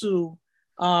able to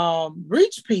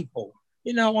reach people,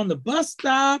 on the bus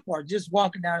stop or just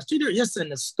walking down the street or just in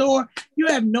the store. You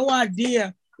have no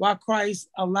idea why Christ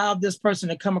allowed this person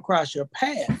to come across your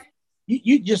path.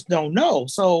 You just don't know.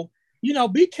 So,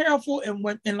 be careful.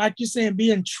 And like you're saying,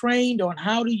 being trained on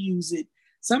how to use it.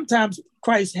 Sometimes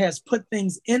Christ has put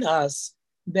things in us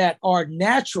that are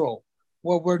natural,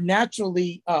 where we're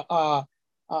naturally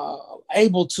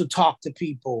able to talk to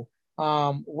people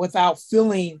without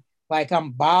feeling like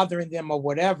I'm bothering them or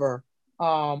whatever.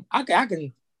 I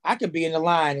can be in the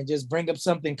line and just bring up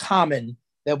something common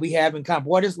that we have in common.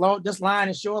 Boy, this line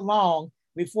is short long.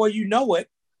 Before you know it,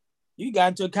 you got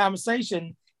into a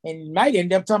conversation and you might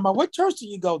end up talking about what church do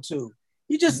you go to.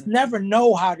 You just never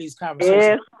know how these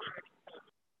conversations.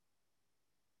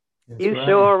 Yeah. You right.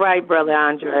 Sure right, Brother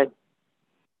Andre.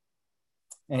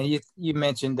 And you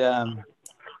mentioned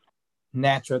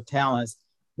natural talents.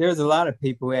 There's a lot of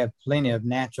people who have plenty of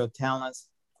natural talents.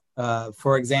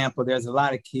 For example, there's a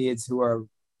lot of kids who are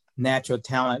natural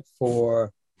talent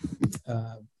for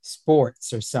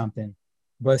sports or something,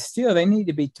 but still they need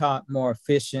to be taught more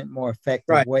efficient, more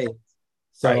effective ways.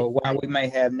 So while we may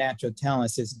have natural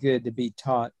talents, it's good to be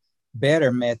taught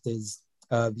better methods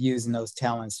of using those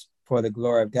talents for the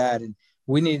glory of God. And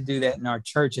we need to do that in our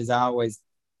churches.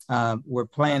 We're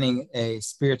planning a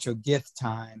spiritual gift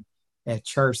time at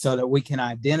church so that we can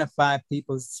identify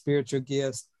people's spiritual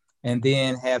gifts and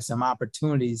then have some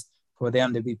opportunities for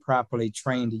them to be properly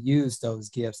trained to use those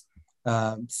gifts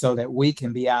so that we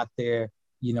can be out there,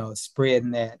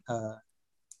 spreading that,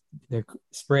 they're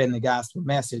spreading the gospel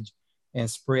message and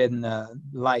spreading the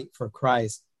light for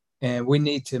Christ. And we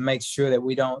need to make sure that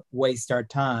we don't waste our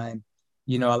time.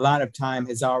 A lot of time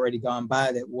has already gone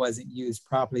by that wasn't used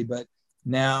properly, but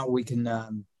now we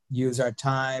can use our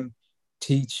time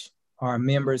teach our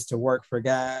members to work for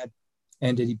God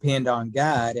and to depend on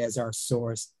God as our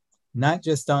source, not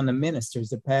just on the ministers.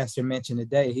 The pastor mentioned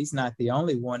today, he's not the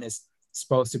only one that's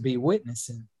supposed to be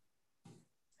witnessing.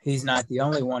 He's not the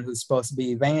only one who's supposed to be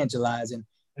evangelizing.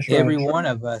 That's Every right. one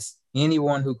of us,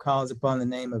 anyone who calls upon the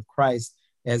name of Christ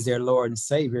as their Lord and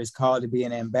Savior, is called to be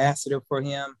an ambassador for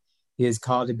him. He is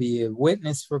called to be a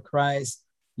witness for Christ.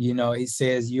 You know, he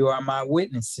says, you are my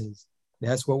witnesses.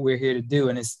 That's what we're here to do.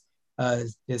 And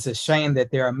it's a shame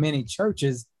that there are many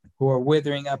churches who are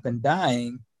withering up and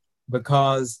dying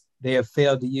because they have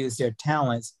failed to use their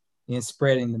talents in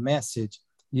spreading the message.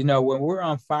 You know, when we're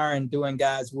on fire and doing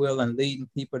God's will and leading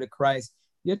people to Christ,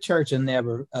 your church will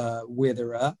never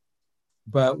wither up.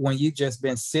 But when you just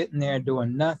been sitting there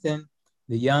doing nothing,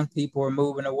 the young people are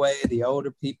moving away, the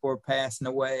older people are passing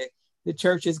away, the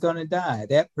church is going to die.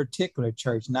 That particular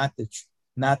church, not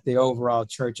the overall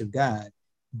church of God.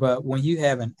 But when you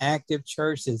have an active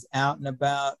church that's out and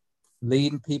about,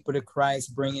 leading people to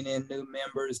Christ, bringing in new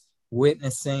members,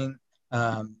 witnessing,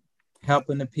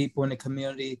 helping the people in the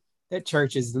community, that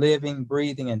church is living,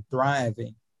 breathing, and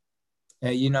thriving.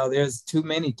 And, you know, there's too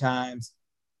many times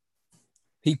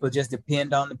people just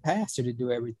depend on the pastor to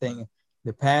do everything.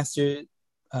 The pastor,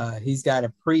 he's got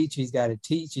to preach, he's got to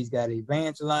teach, he's got to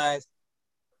evangelize.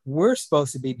 We're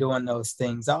supposed to be doing those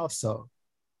things also.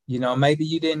 You know, maybe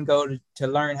you didn't go to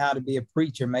learn how to be a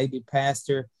preacher. Maybe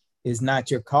pastor is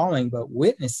not your calling, but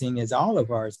witnessing is all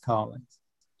of our callings.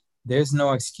 There's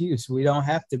no excuse. We don't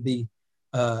have to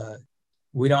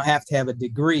have a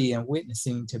degree in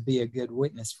witnessing to be a good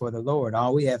witness for the Lord.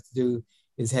 All we have to do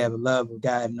is have a love of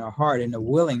God in our heart and a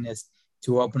willingness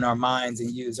to open our minds and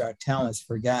use our talents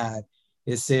for God.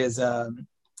 It says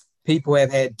people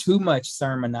have had too much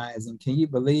sermonizing. Can you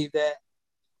believe that?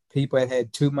 People have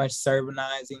had too much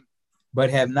sermonizing, but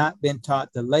have not been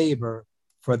taught to labor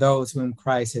for those whom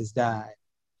Christ has died.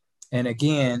 And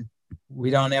again,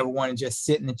 we don't ever want to just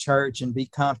sit in the church and be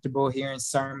comfortable hearing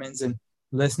sermons and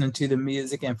listening to the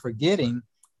music and forgetting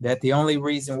that the only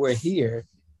reason we're here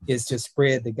is to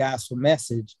spread the gospel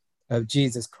message of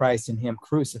Jesus Christ and him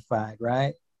crucified,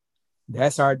 right?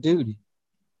 That's our duty.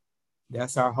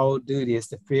 That's our whole duty, is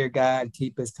to fear God,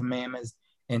 keep his commandments,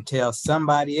 and tell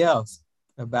somebody else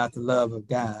about the love of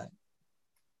God.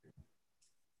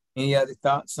 Any other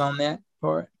thoughts on that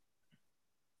part?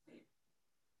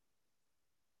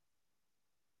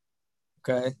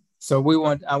 Okay. So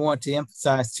I want to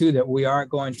emphasize too that we are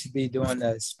going to be doing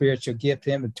the spiritual gift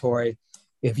inventory.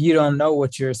 If you don't know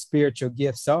what your spiritual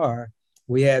gifts are,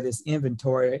 we have this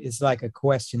inventory. It's like a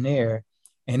questionnaire,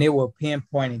 and it will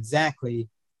pinpoint exactly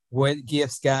what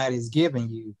gifts God is giving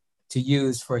you to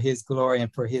use for his glory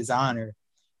and for his honor.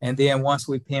 And then once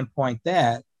we pinpoint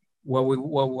that,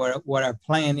 what our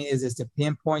plan is to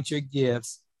pinpoint your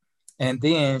gifts and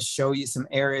then show you some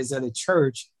areas of the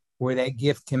church where that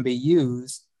gift can be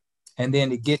used, and then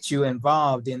to get you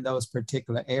involved in those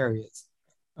particular areas.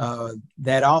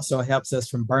 That also helps us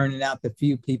from burning out the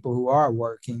few people who are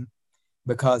working,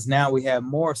 because now we have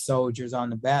more soldiers on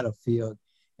the battlefield.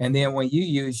 And then when you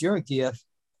use your gift,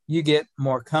 you get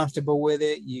more comfortable with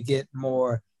it. You get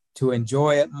more to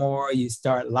enjoy it more. You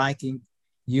start liking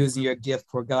using your gift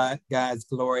for God's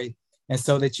glory, and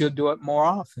so that you'll do it more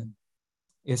often.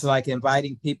 It's like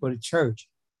inviting people to church.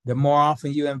 The more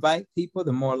often you invite people,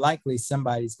 the more likely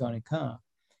somebody's going to come.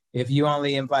 If you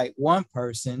only invite one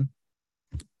person,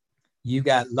 you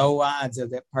got low odds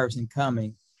of that person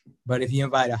coming. But if you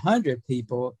invite 100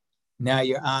 people, now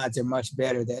your odds are much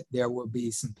better that there will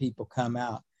be some people come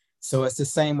out. So it's the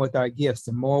same with our gifts.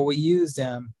 The more we use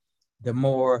them, the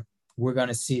more we're going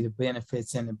to see the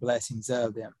benefits and the blessings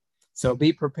of them. So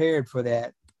be prepared for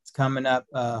that. It's coming up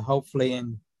hopefully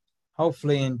in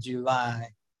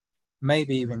July,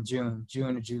 maybe even June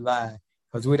or July,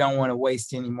 because we don't want to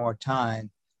waste any more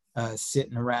time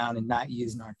sitting around and not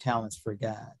using our talents for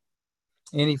God.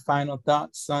 Any final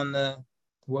thoughts on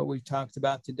what we've talked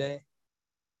about today?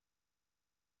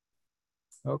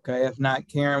 Okay, if not,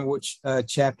 Karen, which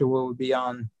chapter will we be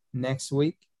on next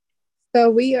week? So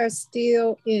we are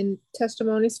still in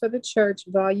Testimonies for the Church,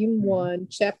 Volume 1,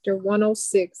 Chapter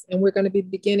 106, and we're going to be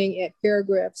beginning at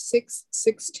paragraph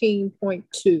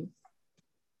 616.2.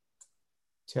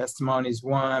 Testimonies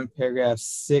 1, paragraph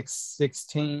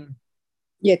 616.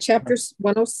 Yeah, chapter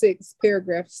 106,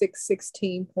 paragraph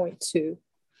 616.2.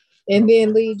 And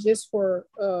then Lee, just for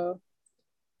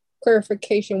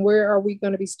clarification, where are we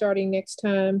going to be starting next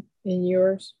time in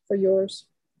yours?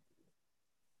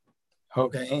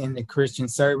 Okay, in the Christian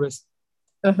service,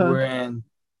 we're in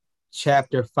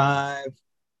chapter 5,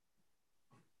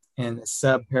 and the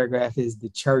subparagraph is the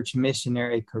church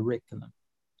missionary curriculum.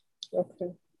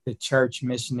 Okay. The Church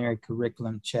Missionary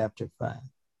Curriculum, Chapter 5.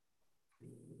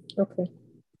 Okay.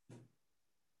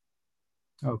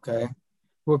 Okay.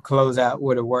 We'll close out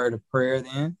with a word of prayer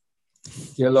then.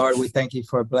 Dear Lord, we thank you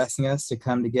for blessing us to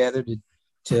come together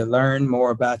to learn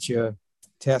more about your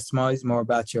testimonies, more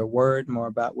about your word, more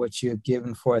about what you have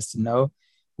given for us to know.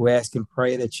 We ask and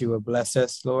pray that you will bless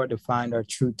us, Lord, to find our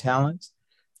true talents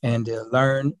and to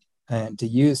learn and to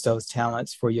use those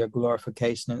talents for your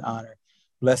glorification and honor.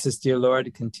 Bless us, dear Lord,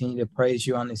 to continue to praise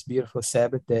you on this beautiful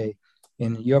Sabbath day.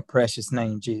 In your precious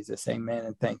name, Jesus. Amen,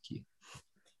 and thank you.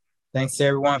 Thanks to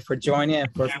everyone for joining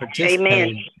and for participating.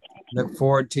 Amen. Look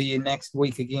forward to you next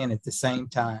week again at the same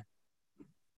time.